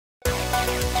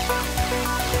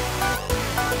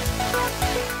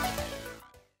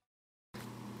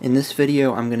In this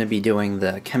video, I'm going to be doing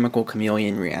the chemical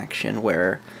chameleon reaction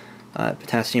where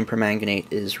potassium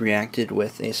permanganate is reacted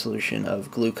with a solution of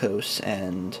glucose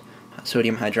and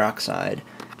sodium hydroxide,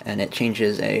 and it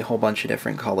changes a whole bunch of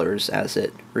different colors as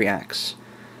it reacts.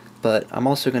 But I'm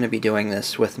also going to be doing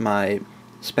this with my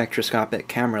spectroscopic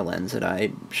camera lens that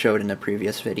I showed in a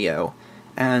previous video,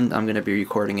 and I'm going to be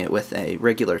recording it with a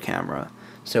regular camera.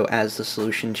 So as the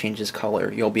solution changes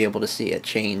color, you'll be able to see it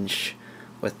change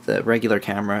with the regular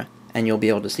camera, and you'll be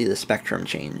able to see the spectrum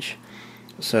change.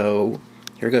 So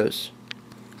here goes.